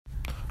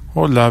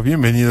Hola,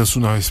 bienvenidos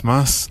una vez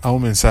más a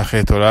un mensaje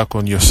de Torah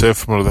con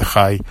Yosef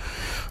Mordejai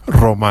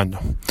Romano.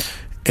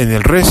 En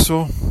el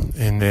rezo,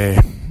 en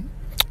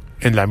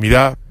la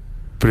mirá,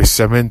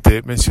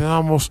 precisamente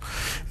mencionamos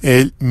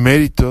el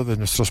mérito de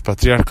nuestros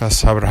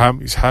patriarcas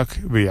Abraham,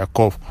 Isaac y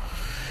Jacob.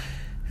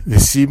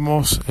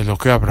 Decimos lo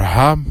que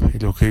Abraham y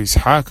lo que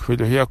Isaac y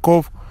lo que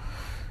Jacob,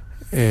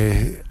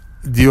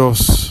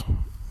 Dios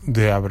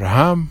de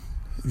Abraham,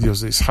 Dios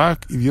de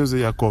Isaac y Dios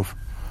de Jacob.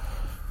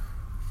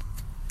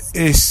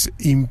 Es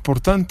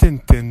importante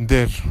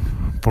entender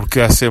por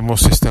qué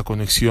hacemos esta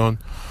conexión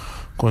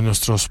con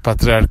nuestros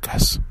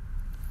patriarcas.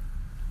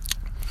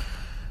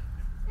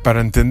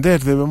 Para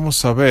entender debemos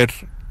saber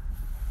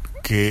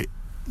que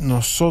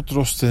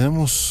nosotros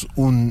tenemos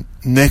un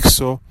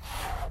nexo,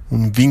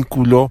 un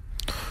vínculo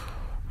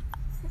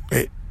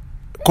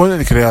con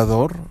el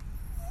Creador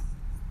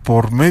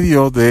por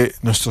medio de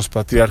nuestros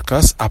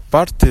patriarcas,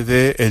 aparte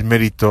del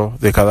mérito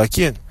de cada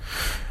quien.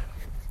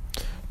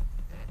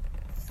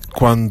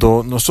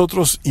 Cuando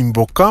nosotros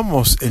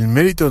invocamos el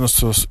mérito de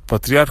nuestros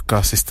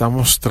patriarcas,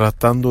 estamos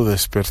tratando de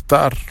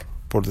despertar,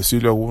 por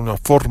decirlo de alguna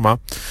forma,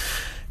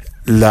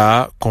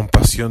 la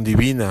compasión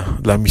divina,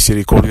 la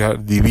misericordia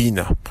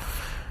divina.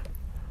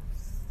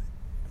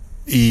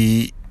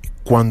 Y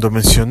cuando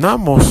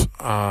mencionamos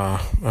a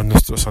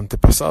nuestros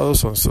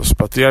antepasados, a nuestros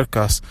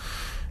patriarcas,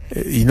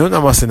 y no nada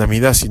más en la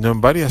Amidá, sino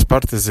en varias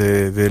partes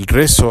del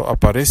rezo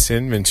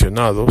aparecen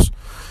mencionados,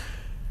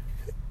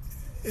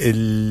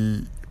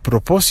 el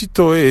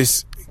propósito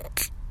es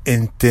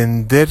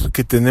entender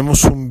que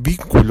tenemos un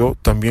vínculo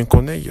también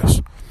con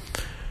ellos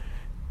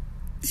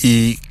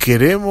y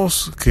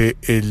queremos que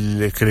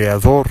el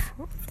Creador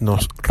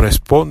nos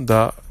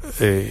responda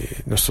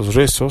nuestros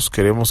rezos,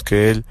 queremos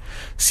que Él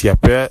se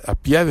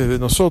apiade de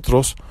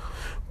nosotros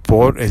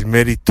por el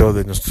mérito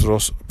de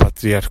nuestros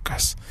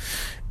patriarcas,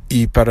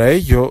 y para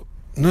ello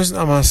no es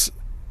nada más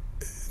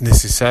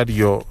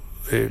necesario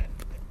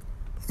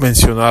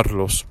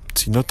mencionarlos,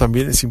 sino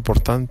también es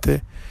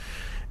importante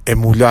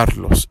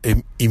emularlos,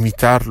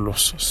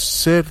 imitarlos,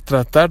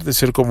 tratar de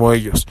ser como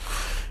ellos.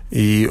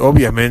 Y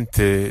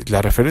obviamente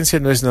la referencia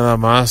no es nada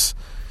más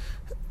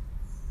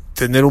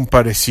tener un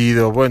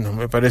parecido, bueno,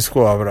 me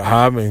parezco a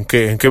Abraham, ¿en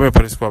qué me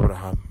parezco a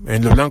Abraham?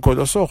 En lo blanco de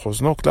los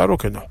ojos, no, claro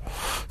que no,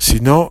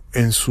 sino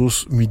en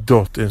sus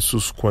midot, en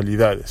sus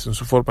cualidades, en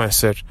su forma de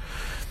ser.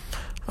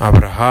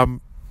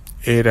 Abraham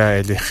era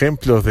el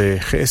ejemplo de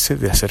Gesed,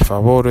 de hacer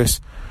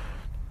favores.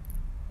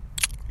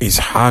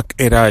 Isaac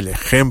era el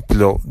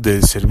ejemplo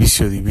del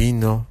servicio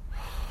divino,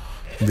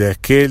 de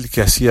aquel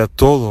que hacía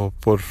todo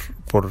por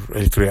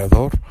el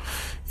Creador.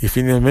 Y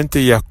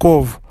finalmente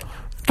Jacob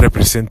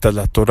representa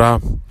la Torah,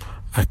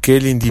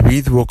 aquel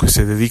individuo que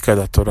se dedica a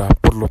la Torah.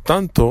 Por lo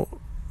tanto,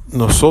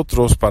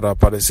 nosotros, para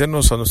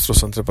parecernos a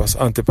nuestros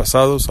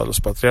antepasados, a los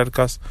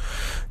patriarcas,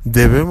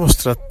 debemos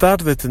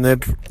tratar de tener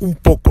un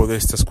poco de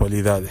estas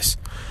cualidades.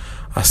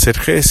 Hacer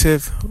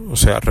gesed, o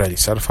sea,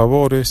 realizar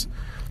favores.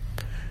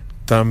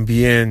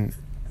 También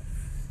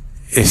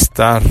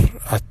estar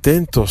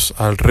atentos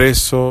al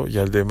rezo y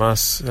al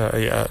demás,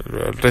 al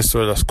resto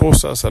de las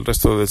cosas, al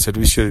resto del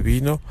servicio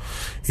divino.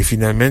 Y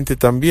finalmente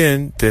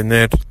también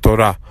tener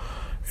Torah,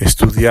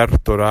 estudiar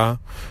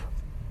Torah,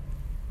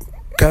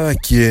 cada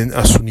quien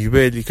a su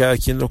nivel y cada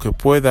quien lo que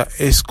pueda.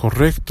 Es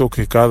correcto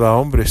que cada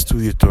hombre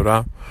estudie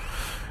Torah,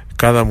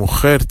 cada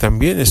mujer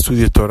también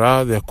estudie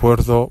Torah de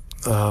acuerdo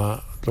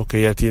a lo que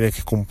ella tiene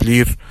que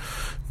cumplir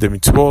de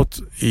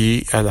mitzvot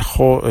y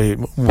alajot,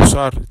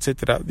 musar,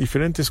 etcétera,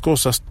 diferentes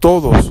cosas.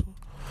 Todos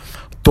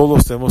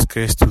tenemos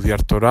que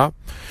estudiar Torah,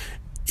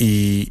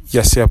 y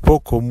ya sea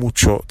poco o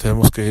mucho,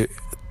 tenemos que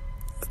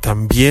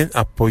también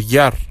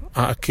apoyar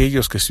a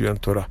aquellos que estudian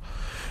Torah.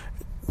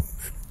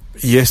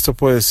 Y esto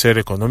puede ser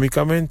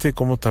económicamente,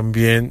 como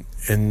también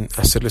en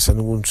hacerles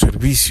algún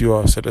servicio,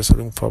 hacerles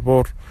algún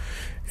favor,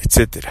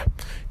 etcétera.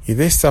 Y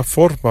de esta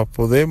forma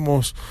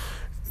podemos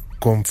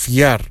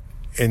confiar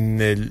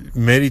en el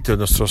mérito de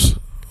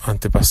nuestros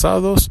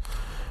antepasados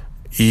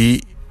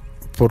y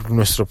por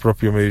nuestro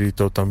propio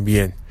mérito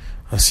también,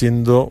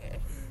 haciendo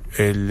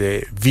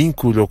el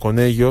vínculo con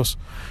ellos,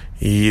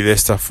 y de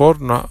esta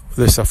forma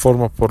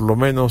por lo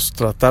menos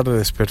tratar de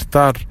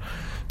despertar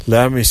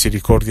la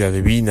misericordia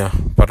divina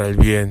para el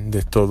bien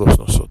de todos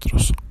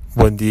nosotros.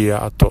 Buen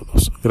día a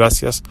todos.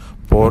 Gracias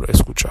por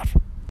escuchar.